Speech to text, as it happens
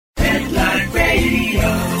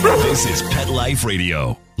This is Pet Life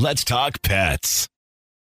Radio. Let's talk pets.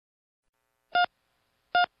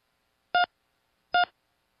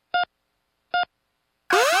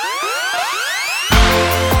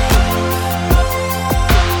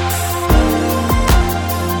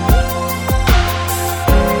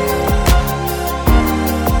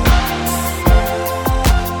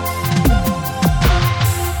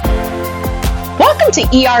 Welcome to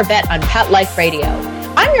ER Vet on Pet Life Radio.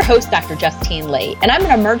 I'm your host, Dr. Justine Lee, and I'm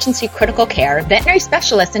an emergency critical care veterinary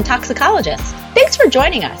specialist and toxicologist. Thanks for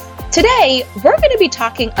joining us. Today, we're going to be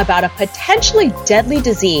talking about a potentially deadly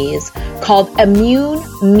disease called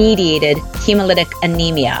immune-mediated hemolytic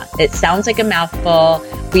anemia. It sounds like a mouthful.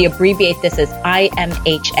 We abbreviate this as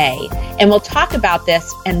IMHA. And we'll talk about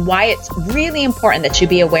this and why it's really important that you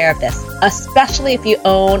be aware of this, especially if you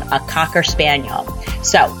own a Cocker Spaniel.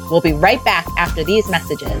 So we'll be right back after these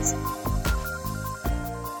messages.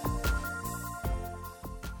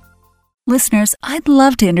 Listeners, I'd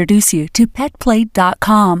love to introduce you to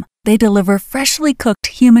PetPlate.com. They deliver freshly cooked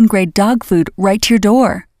human-grade dog food right to your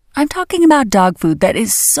door. I'm talking about dog food that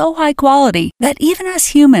is so high quality that even us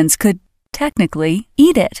humans could, technically,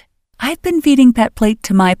 eat it. I've been feeding PetPlate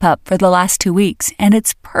to my pup for the last 2 weeks, and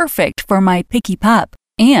it's perfect for my picky pup,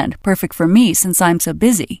 and perfect for me since I'm so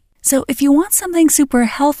busy. So if you want something super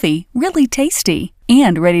healthy, really tasty,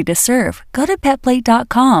 and ready to serve, go to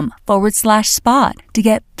petplate.com/spot to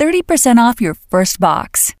get 30% off your first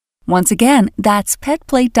box. Once again, that's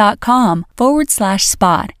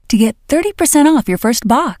petplate.com/spot to get 30% off your first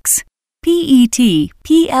box. PETPLATE.com.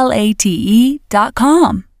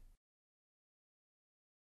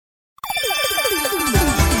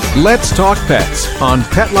 Let's Talk Pets on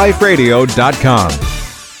PetLifeRadio.com.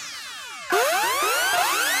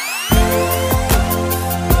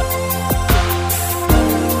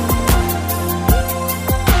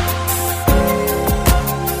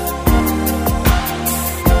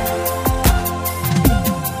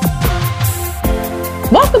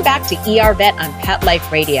 Welcome back to ER Vet on Pet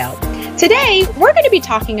Life Radio. Today, we're going to be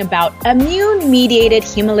talking about immune-mediated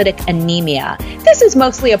hemolytic anemia. This is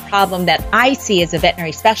mostly a problem that I see as a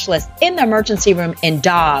veterinary specialist in the emergency room in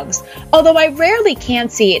dogs, although I rarely can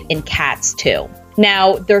see it in cats too.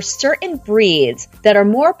 Now, there's certain breeds that are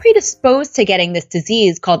more predisposed to getting this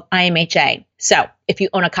disease called IMHA. So, if you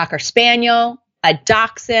own a Cocker Spaniel, a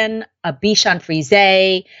Dachshund, a Bichon Frise,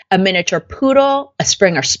 a miniature poodle, a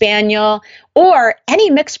Springer Spaniel, or any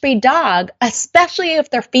mixed breed dog, especially if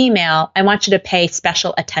they're female, I want you to pay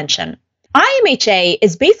special attention. IMHA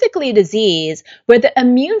is basically a disease where the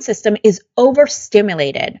immune system is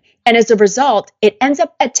overstimulated, and as a result, it ends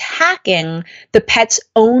up attacking the pet's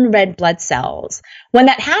own red blood cells. When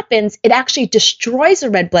that happens, it actually destroys the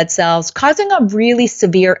red blood cells, causing a really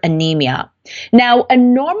severe anemia. Now, a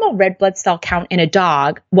normal red blood cell count in a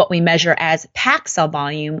dog, what we measure as pack cell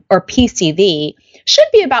volume, or PCV, should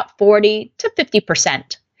be about 40 to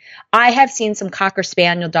 50%. I have seen some Cocker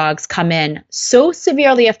Spaniel dogs come in so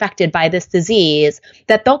severely affected by this disease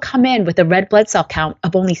that they'll come in with a red blood cell count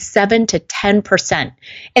of only 7 to 10%.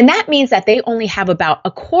 And that means that they only have about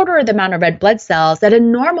a quarter of the amount of red blood cells that a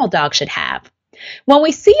normal dog should have. When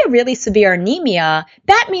we see a really severe anemia,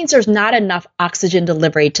 that means there's not enough oxygen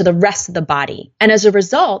delivery to the rest of the body. And as a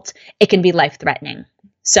result, it can be life-threatening.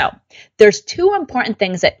 So there's two important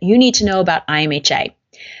things that you need to know about IMHA.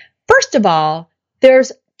 First of all,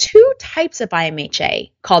 there's two types of IMHA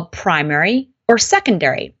called primary or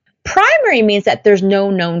secondary. Primary means that there's no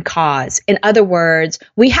known cause. In other words,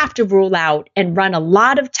 we have to rule out and run a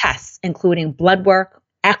lot of tests, including blood work,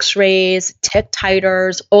 x-rays, tick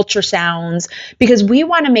titers, ultrasounds, because we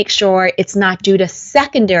want to make sure it's not due to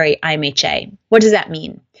secondary IMHA. What does that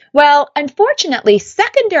mean? Well, unfortunately,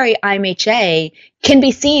 secondary IMHA can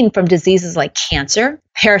be seen from diseases like cancer,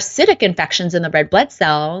 parasitic infections in the red blood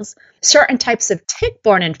cells, certain types of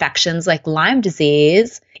tick-borne infections like Lyme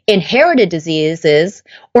disease, inherited diseases,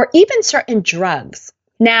 or even certain drugs.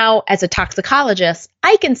 Now, as a toxicologist,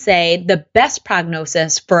 I can say the best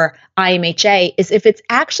prognosis for IMHA is if it's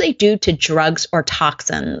actually due to drugs or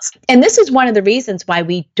toxins. And this is one of the reasons why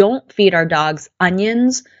we don't feed our dogs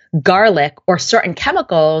onions, garlic, or certain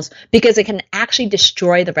chemicals, because it can actually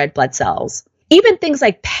destroy the red blood cells. Even things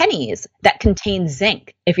like pennies that contain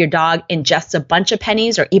zinc. If your dog ingests a bunch of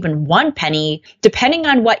pennies or even one penny, depending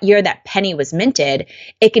on what year that penny was minted,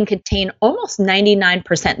 it can contain almost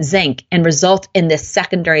 99% zinc and result in this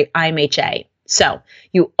secondary IMHA. So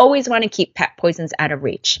you always want to keep pet poisons out of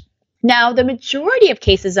reach. Now, the majority of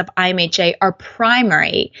cases of IMHA are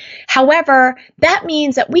primary. However, that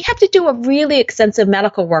means that we have to do a really extensive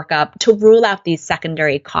medical workup to rule out these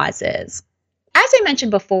secondary causes. As I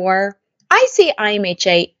mentioned before, I see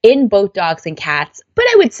IMHA in both dogs and cats, but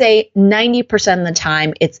I would say 90% of the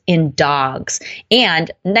time it's in dogs, and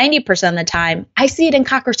 90% of the time I see it in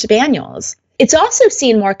Cocker Spaniels. It's also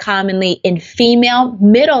seen more commonly in female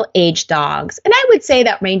middle-aged dogs, and I would say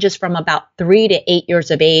that ranges from about 3 to 8 years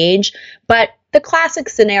of age, but the classic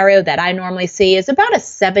scenario that I normally see is about a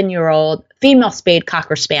 7-year-old female spayed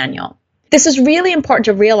Cocker Spaniel. This is really important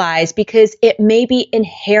to realize because it may be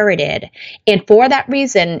inherited. And for that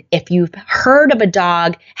reason, if you've heard of a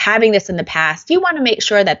dog having this in the past, you want to make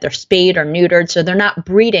sure that they're spayed or neutered so they're not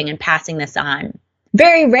breeding and passing this on.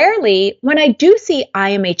 Very rarely, when I do see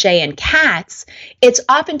IMHA in cats, it's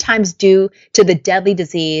oftentimes due to the deadly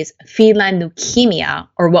disease feline leukemia,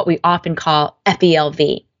 or what we often call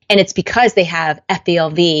FELV. And it's because they have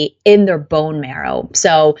FELV in their bone marrow.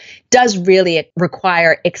 So it does really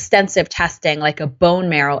require extensive testing, like a bone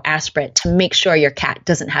marrow aspirate, to make sure your cat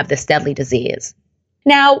doesn't have this deadly disease.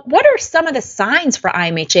 Now, what are some of the signs for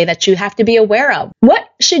IMHA that you have to be aware of? What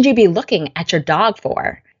should you be looking at your dog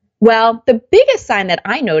for? Well, the biggest sign that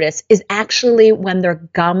I notice is actually when their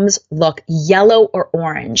gums look yellow or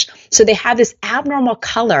orange. So they have this abnormal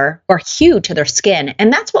color or hue to their skin,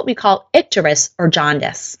 and that's what we call icterus or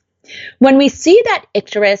jaundice. When we see that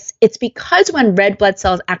icterus, it's because when red blood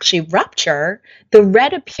cells actually rupture, the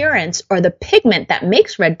red appearance or the pigment that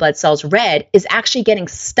makes red blood cells red is actually getting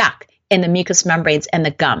stuck in the mucous membranes and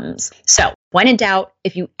the gums. So when in doubt,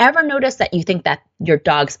 if you ever notice that you think that your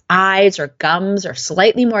dog's eyes or gums are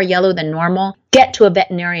slightly more yellow than normal, get to a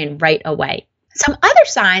veterinarian right away. Some other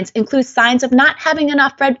signs include signs of not having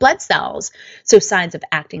enough red blood cells. So signs of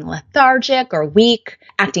acting lethargic or weak,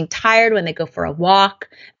 acting tired when they go for a walk,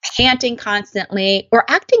 panting constantly, or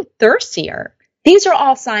acting thirstier. These are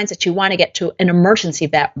all signs that you want to get to an emergency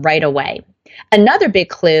vet right away. Another big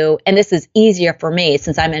clue, and this is easier for me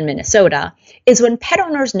since I'm in Minnesota, is when pet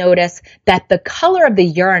owners notice that the color of the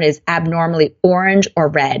urine is abnormally orange or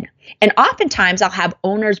red. And oftentimes I'll have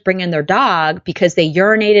owners bring in their dog because they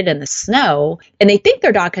urinated in the snow and they think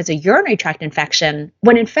their dog has a urinary tract infection,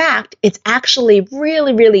 when in fact it's actually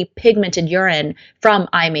really, really pigmented urine from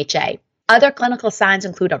IMHA. Other clinical signs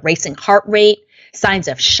include a racing heart rate, signs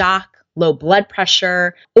of shock, low blood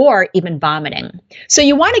pressure, or even vomiting. So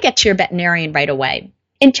you want to get to your veterinarian right away.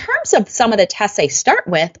 In terms of some of the tests I start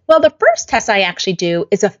with, well, the first test I actually do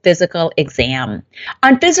is a physical exam.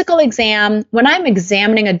 On physical exam, when I'm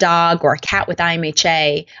examining a dog or a cat with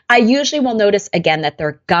IMHA, I usually will notice again that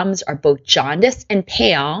their gums are both jaundiced and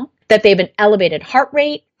pale, that they have an elevated heart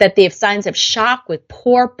rate, that they have signs of shock with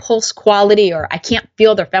poor pulse quality, or I can't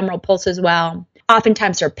feel their femoral pulse as well.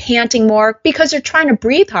 Oftentimes they're panting more because they're trying to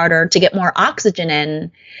breathe harder to get more oxygen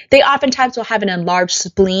in. They oftentimes will have an enlarged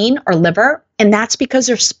spleen or liver, and that's because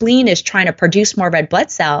their spleen is trying to produce more red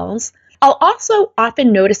blood cells. I'll also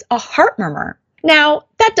often notice a heart murmur. Now,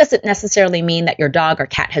 that doesn't necessarily mean that your dog or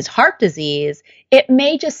cat has heart disease. It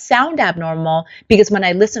may just sound abnormal because when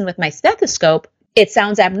I listen with my stethoscope, it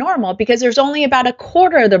sounds abnormal because there's only about a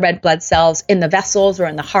quarter of the red blood cells in the vessels or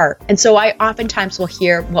in the heart. And so I oftentimes will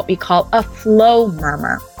hear what we call a flow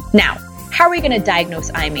murmur. Now, how are we going to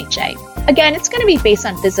diagnose IMHA? Again, it's going to be based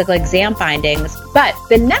on physical exam findings, but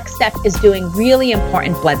the next step is doing really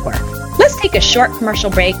important blood work. Let's take a short commercial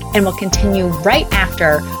break and we'll continue right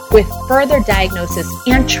after with further diagnosis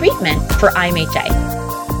and treatment for IMHA.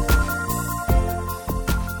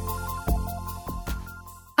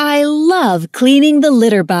 I love cleaning the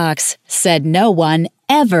litter box, said no one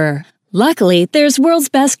ever. Luckily, there's World's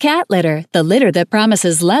Best Cat Litter, the litter that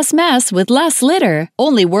promises less mess with less litter.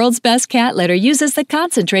 Only World's Best Cat Litter uses the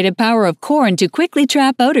concentrated power of corn to quickly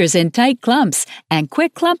trap odors in tight clumps. And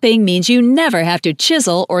quick clumping means you never have to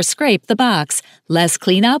chisel or scrape the box. Less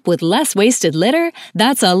cleanup with less wasted litter?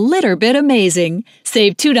 That's a litter bit amazing.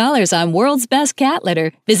 Save $2 on World's Best Cat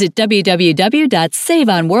Litter. Visit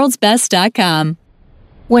www.saveonworldsbest.com.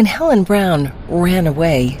 When Helen Brown ran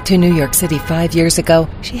away to New York City 5 years ago,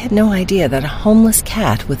 she had no idea that a homeless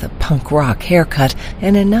cat with a punk rock haircut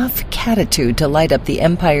and enough catitude to light up the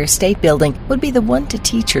Empire State Building would be the one to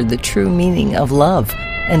teach her the true meaning of love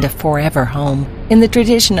and a forever home. In the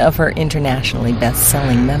tradition of her internationally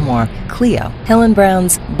best-selling memoir, Cleo, Helen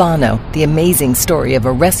Brown's Bono, the amazing story of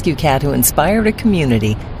a rescue cat who inspired a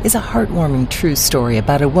community, is a heartwarming true story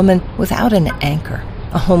about a woman without an anchor,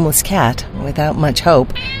 a homeless cat without much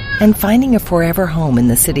hope, and finding a forever home in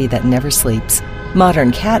the city that never sleeps.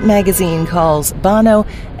 Modern Cat magazine calls Bono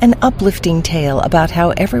an uplifting tale about how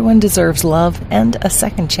everyone deserves love and a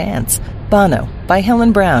second chance. Bono by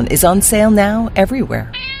Helen Brown is on sale now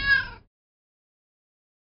everywhere.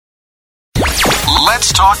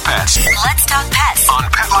 Let's talk pets Let's talk pets on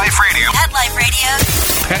Pet Life Radio. Pet Life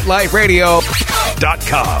Radio.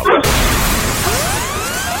 PetLifeRadio.com.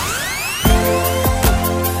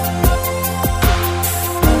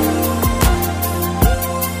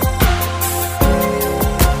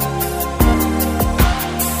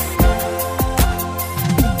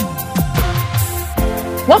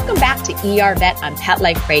 Welcome back to ER Vet on Pet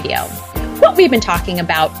Life Radio. What we've been talking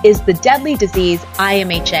about is the deadly disease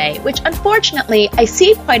IMHA, which unfortunately I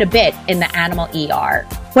see quite a bit in the animal ER.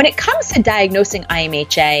 When it comes to diagnosing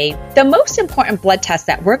IMHA, the most important blood tests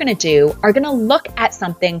that we're going to do are going to look at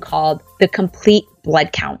something called the complete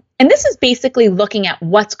blood count. And this is basically looking at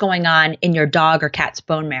what's going on in your dog or cat's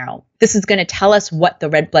bone marrow. This is going to tell us what the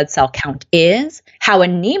red blood cell count is, how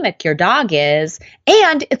anemic your dog is,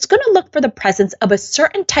 and it's going to look for the presence of a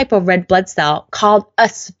certain type of red blood cell called a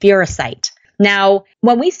spherocyte. Now,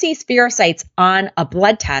 when we see spherocytes on a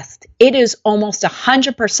blood test, it is almost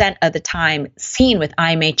 100% of the time seen with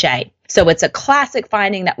IMHA. So it's a classic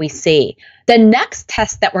finding that we see. The next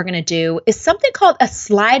test that we're going to do is something called a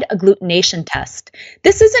slide agglutination test.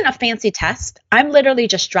 This isn't a fancy test. I'm literally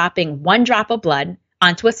just dropping 1 drop of blood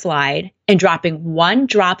onto a slide and dropping 1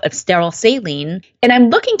 drop of sterile saline, and I'm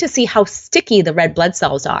looking to see how sticky the red blood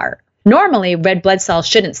cells are. Normally, red blood cells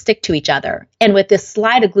shouldn't stick to each other. And with this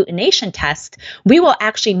slide agglutination test, we will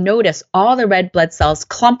actually notice all the red blood cells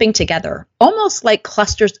clumping together, almost like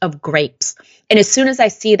clusters of grapes. And as soon as I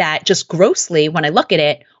see that, just grossly when I look at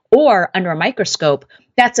it or under a microscope,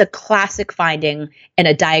 that's a classic finding and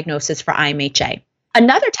a diagnosis for IMHA.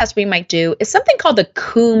 Another test we might do is something called the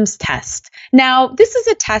Coombs test. Now, this is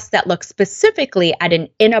a test that looks specifically at an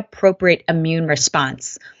inappropriate immune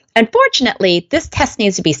response. Unfortunately, this test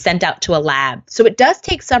needs to be sent out to a lab, so it does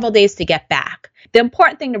take several days to get back. The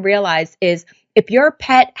important thing to realize is if your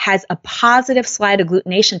pet has a positive slide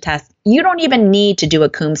agglutination test, you don't even need to do a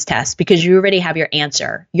Coombs test because you already have your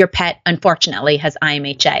answer. Your pet, unfortunately, has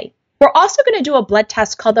IMHA. We're also going to do a blood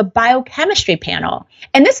test called the biochemistry panel.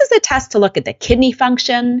 And this is a test to look at the kidney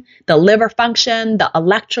function, the liver function, the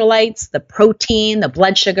electrolytes, the protein, the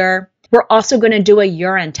blood sugar. We're also going to do a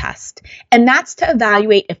urine test, and that's to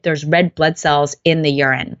evaluate if there's red blood cells in the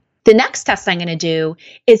urine. The next test I'm going to do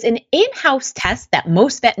is an in-house test that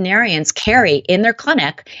most veterinarians carry in their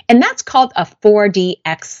clinic, and that's called a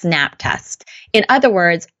 4DX SNAP test. In other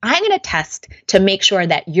words, I'm going to test to make sure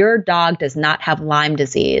that your dog does not have Lyme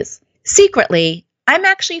disease. Secretly, I'm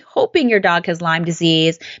actually hoping your dog has Lyme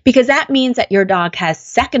disease because that means that your dog has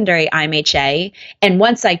secondary IMHA, and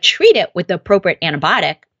once I treat it with the appropriate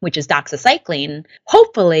antibiotic, which is doxycycline,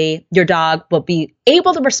 hopefully your dog will be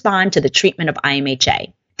able to respond to the treatment of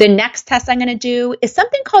IMHA. The next test I'm going to do is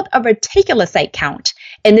something called a reticulocyte count,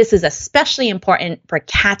 and this is especially important for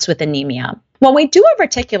cats with anemia. When we do a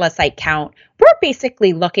reticulocyte count, we're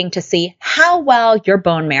basically looking to see how well your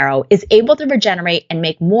bone marrow is able to regenerate and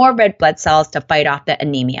make more red blood cells to fight off the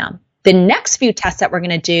anemia. The next few tests that we're going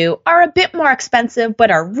to do are a bit more expensive, but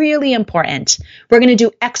are really important. We're going to do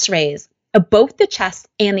x-rays of both the chest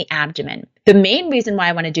and the abdomen. The main reason why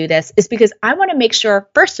I want to do this is because I want to make sure,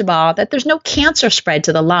 first of all, that there's no cancer spread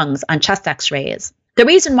to the lungs on chest x-rays. The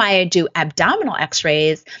reason why I do abdominal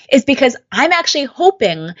x-rays is because I'm actually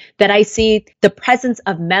hoping that I see the presence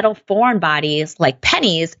of metal foreign bodies like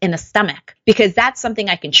pennies in the stomach, because that's something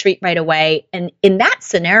I can treat right away. And in that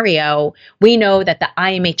scenario, we know that the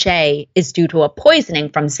IMHA is due to a poisoning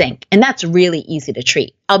from zinc, and that's really easy to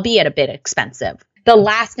treat, albeit a bit expensive. The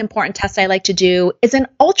last important test I like to do is an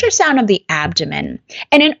ultrasound of the abdomen.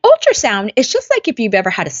 And an ultrasound is just like if you've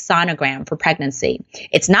ever had a sonogram for pregnancy.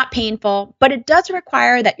 It's not painful, but it does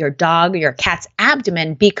require that your dog or your cat's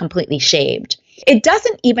abdomen be completely shaved. It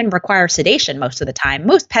doesn't even require sedation most of the time.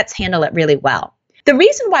 Most pets handle it really well. The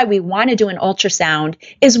reason why we want to do an ultrasound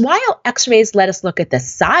is while x-rays let us look at the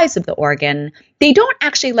size of the organ, they don't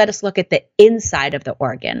actually let us look at the inside of the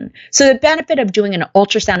organ. So the benefit of doing an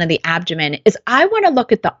ultrasound of the abdomen is I want to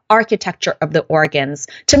look at the architecture of the organs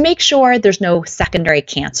to make sure there's no secondary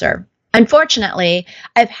cancer. Unfortunately,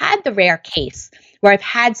 I've had the rare case where I've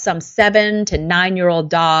had some 7 to 9-year-old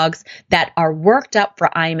dogs that are worked up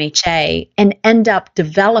for IMHA and end up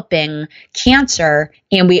developing cancer,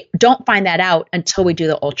 and we don't find that out until we do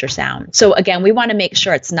the ultrasound. So again, we want to make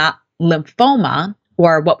sure it's not lymphoma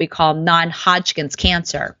or what we call non-Hodgkin's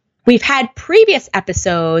cancer. We've had previous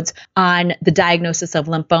episodes on the diagnosis of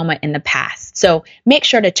lymphoma in the past, so make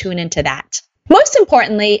sure to tune into that. Most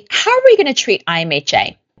importantly, how are we going to treat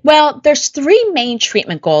IMHA? Well, there's 3 main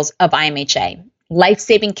treatment goals of IMHA.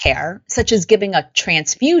 Life-saving care, such as giving a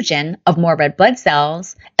transfusion of more red blood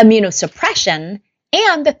cells, immunosuppression,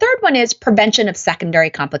 And the third one is prevention of secondary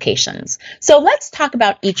complications. So let's talk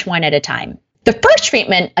about each one at a time. The first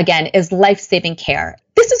treatment, again, is life-saving care.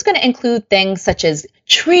 This is going to include things such as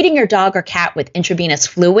treating your dog or cat with intravenous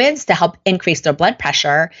fluids to help increase their blood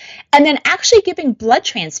pressure, and then actually giving blood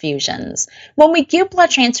transfusions. When we give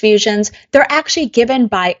blood transfusions, they're actually given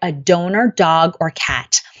by a donor dog or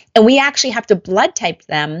cat. And we actually have to blood type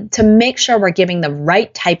them to make sure we're giving the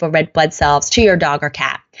right type of red blood cells to your dog or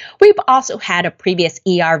cat. We've also had a previous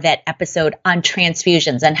ER Vet episode on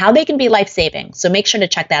transfusions and how they can be life-saving, so make sure to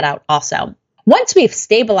check that out also. Once we've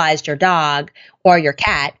stabilized your dog or your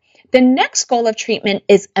cat, the next goal of treatment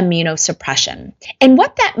is immunosuppression. And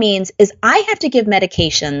what that means is I have to give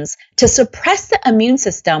medications to suppress the immune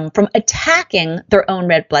system from attacking their own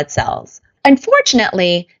red blood cells.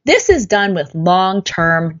 Unfortunately, this is done with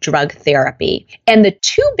long-term drug therapy. And the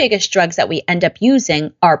two biggest drugs that we end up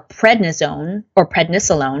using are prednisone or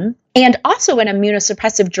prednisolone and also an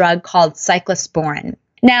immunosuppressive drug called cyclosporin.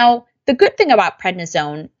 Now, the good thing about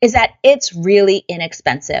prednisone is that it's really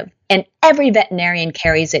inexpensive and every veterinarian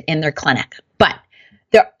carries it in their clinic. But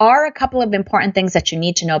there are a couple of important things that you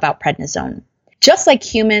need to know about prednisone. Just like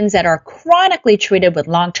humans that are chronically treated with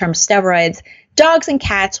long-term steroids, dogs and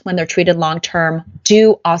cats, when they're treated long-term,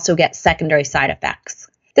 do also get secondary side effects.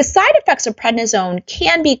 The side effects of prednisone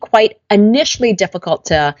can be quite initially difficult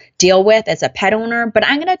to deal with as a pet owner, but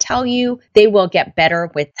I'm going to tell you they will get better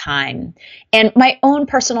with time. And my own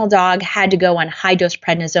personal dog had to go on high-dose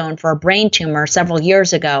prednisone for a brain tumor several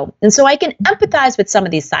years ago, and so I can empathize with some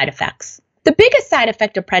of these side effects. The biggest side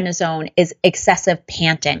effect of prednisone is excessive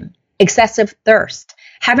panting, excessive thirst,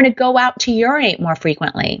 having to go out to urinate more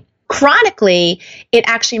frequently. Chronically, it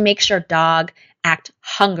actually makes your dog act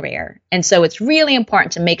hungrier. And so it's really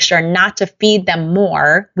important to make sure not to feed them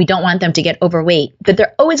more. We don't want them to get overweight, but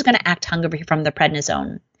they're always going to act hungry from the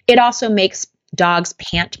prednisone. It also makes dogs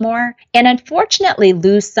pant more and unfortunately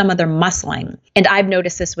lose some of their muscling. And I've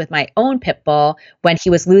noticed this with my own pit bull when he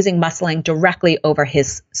was losing muscling directly over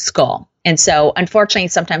his skull. And so unfortunately,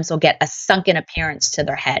 sometimes they'll get a sunken appearance to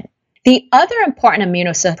their head. The other important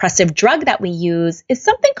immunosuppressive drug that we use is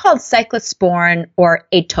something called cyclosporin or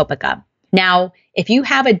Atopica. Now, if you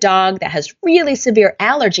have a dog that has really severe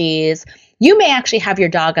allergies, you may actually have your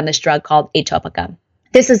dog on this drug called Atopica.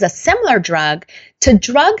 This is a similar drug to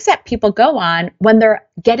drugs that people go on when they're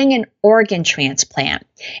getting an organ transplant.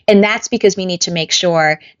 And that's because we need to make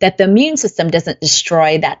sure that the immune system doesn't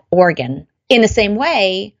destroy that organ. In the same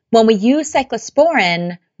way, when we use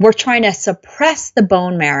cyclosporin, we're trying to suppress the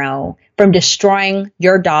bone marrow from destroying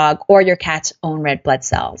your dog or your cat's own red blood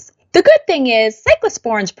cells. The good thing is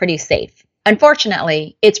cyclosporin is pretty safe.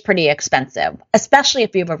 Unfortunately, it's pretty expensive, especially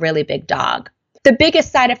if you have a really big dog. The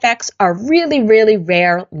biggest side effects are really, really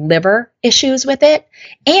rare liver issues with it.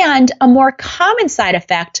 And a more common side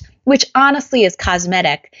effect, which honestly is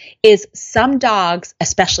cosmetic, is some dogs,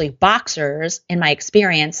 especially boxers, in my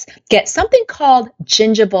experience, get something called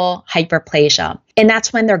gingival hyperplasia. And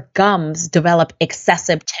that's when their gums develop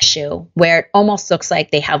excessive tissue, where it almost looks like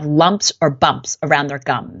they have lumps or bumps around their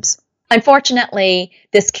gums. Unfortunately,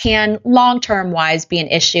 this can long-term wise be an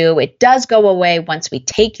issue. It does go away once we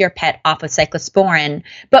take your pet off of cyclosporin,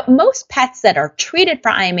 but most pets that are treated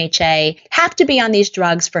for IMHA have to be on these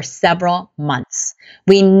drugs for several months.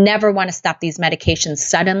 We never want to stop these medications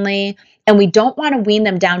suddenly, and we don't want to wean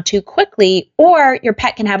them down too quickly, or your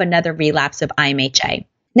pet can have another relapse of IMHA.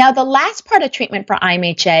 Now, the last part of treatment for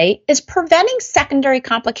IMHA is preventing secondary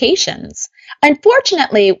complications.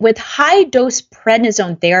 Unfortunately, with high-dose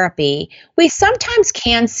prednisone therapy, we sometimes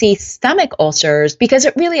can see stomach ulcers because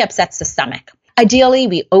it really upsets the stomach. Ideally,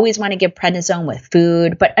 we always want to give prednisone with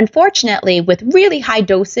food, but unfortunately, with really high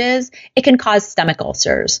doses, it can cause stomach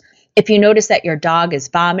ulcers. If you notice that your dog is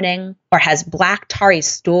vomiting or has black tarry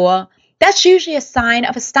stool, that's usually a sign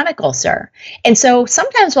of a stomach ulcer. And so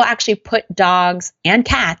sometimes we'll actually put dogs and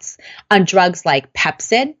cats on drugs like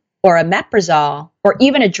Pepcid or omeprazole, or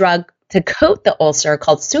even a drug to coat the ulcer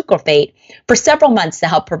called sucralfate for several months to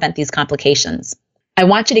help prevent these complications. I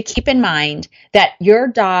want you to keep in mind that your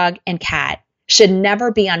dog and cat should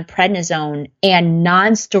never be on prednisone and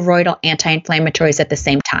non-steroidal anti-inflammatories at the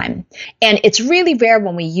same time. And it's really rare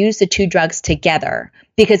when we use the two drugs together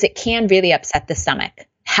because it can really upset the stomach.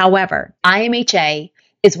 However, IMHA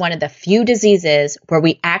is one of the few diseases where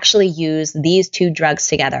we actually use these two drugs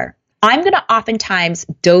together. I'm going to oftentimes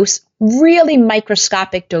dose really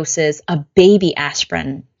microscopic doses of baby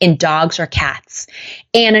aspirin in dogs or cats.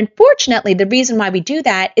 And unfortunately, the reason why we do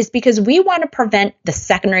that is because we want to prevent the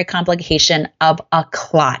secondary complication of a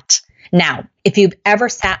clot. Now, if you've ever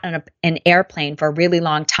sat on an airplane for a really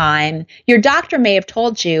long time, your doctor may have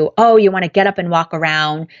told you, oh, you want to get up and walk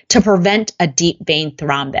around to prevent a deep vein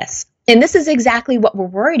thrombus. And this is exactly what we're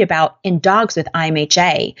worried about in dogs with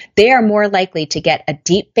IMHA. They are more likely to get a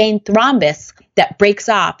deep vein thrombus that breaks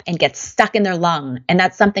off and gets stuck in their lung. And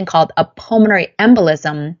that's something called a pulmonary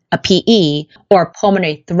embolism, a PE, or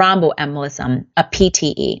pulmonary thromboembolism, a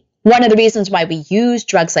PTE. One of the reasons why we use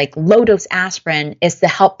drugs like low-dose aspirin is to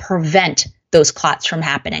help prevent those clots from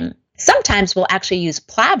happening. Sometimes we'll actually use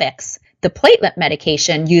Plavix, the platelet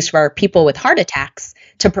medication used for people with heart attacks,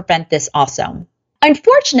 to prevent this also.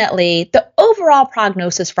 Unfortunately, the overall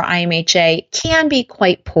prognosis for IMHA can be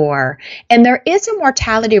quite poor, and there is a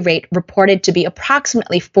mortality rate reported to be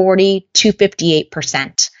approximately 40 to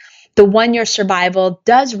 58%. The one-year survival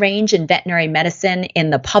does range in veterinary medicine in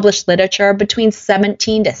the published literature between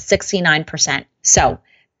 17 to 69%. So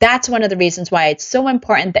that's one of the reasons why it's so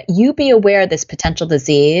important that you be aware of this potential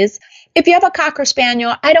disease. If you have a Cocker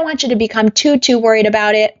Spaniel, I don't want you to become too worried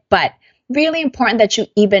about it, but really important that you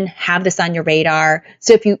even have this on your radar.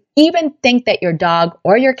 So if you even think that your dog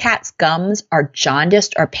or your cat's gums are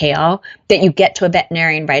jaundiced or pale, that you get to a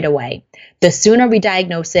veterinarian right away. The sooner we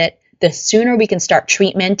diagnose it, the sooner we can start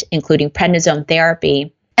treatment, including prednisone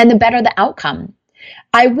therapy, and the better the outcome.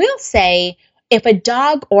 I will say, if a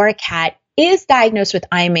dog or a cat is diagnosed with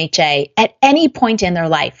IMHA at any point in their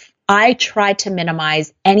life, I try to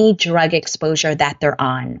minimize any drug exposure that they're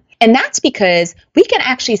on. And that's because we can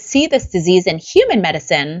actually see this disease in human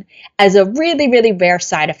medicine as a really rare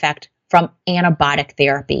side effect from antibiotic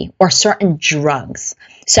therapy or certain drugs.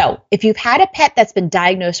 So if you've had a pet that's been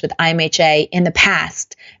diagnosed with IMHA in the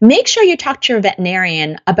past, make sure you talk to your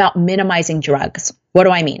veterinarian about minimizing drugs. What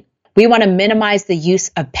do I mean? We want to minimize the use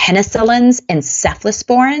of penicillins and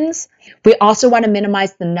cephalosporins. We also want to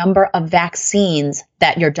minimize the number of vaccines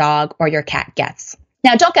that your dog or your cat gets.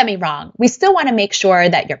 Now, don't get me wrong. We still want to make sure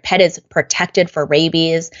that your pet is protected for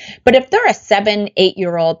rabies. But if they're a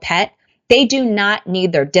 7-8-year-old pet, they do not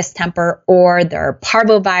need their distemper or their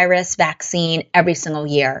parvovirus vaccine every single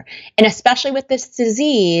year. And especially with this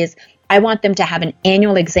disease, I want them to have an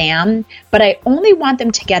annual exam, but I only want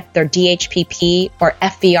them to get their DHPP or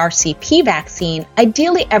FVRCP vaccine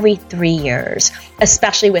ideally every 3 years,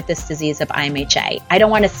 especially with this disease of IMHA. I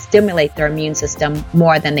don't want to stimulate their immune system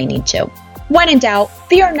more than they need to. When in doubt,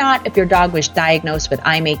 fear not if your dog was diagnosed with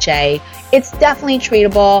IMHA. It's definitely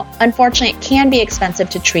treatable. Unfortunately, it can be expensive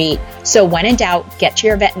to treat. So when in doubt, get to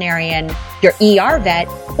your veterinarian, your ER vet,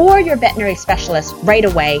 or your veterinary specialist right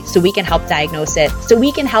away so we can help diagnose it, so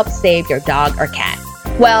we can help save your dog or cat.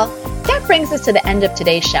 Well, that brings us to the end of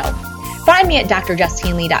today's show. Find me at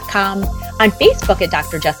drjustinelee.com, on Facebook at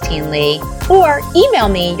Dr. Justine Lee, or email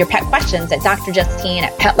me your pet questions at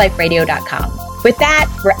drjustine@petliferadio.com. With that,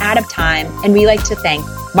 we're out of time, and we like to thank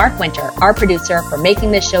Mark Winter, our producer, for making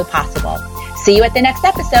this show possible. See you at the next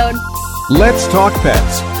episode. Let's Talk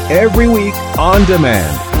Pets, every week on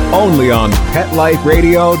demand, only on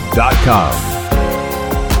PetLifeRadio.com.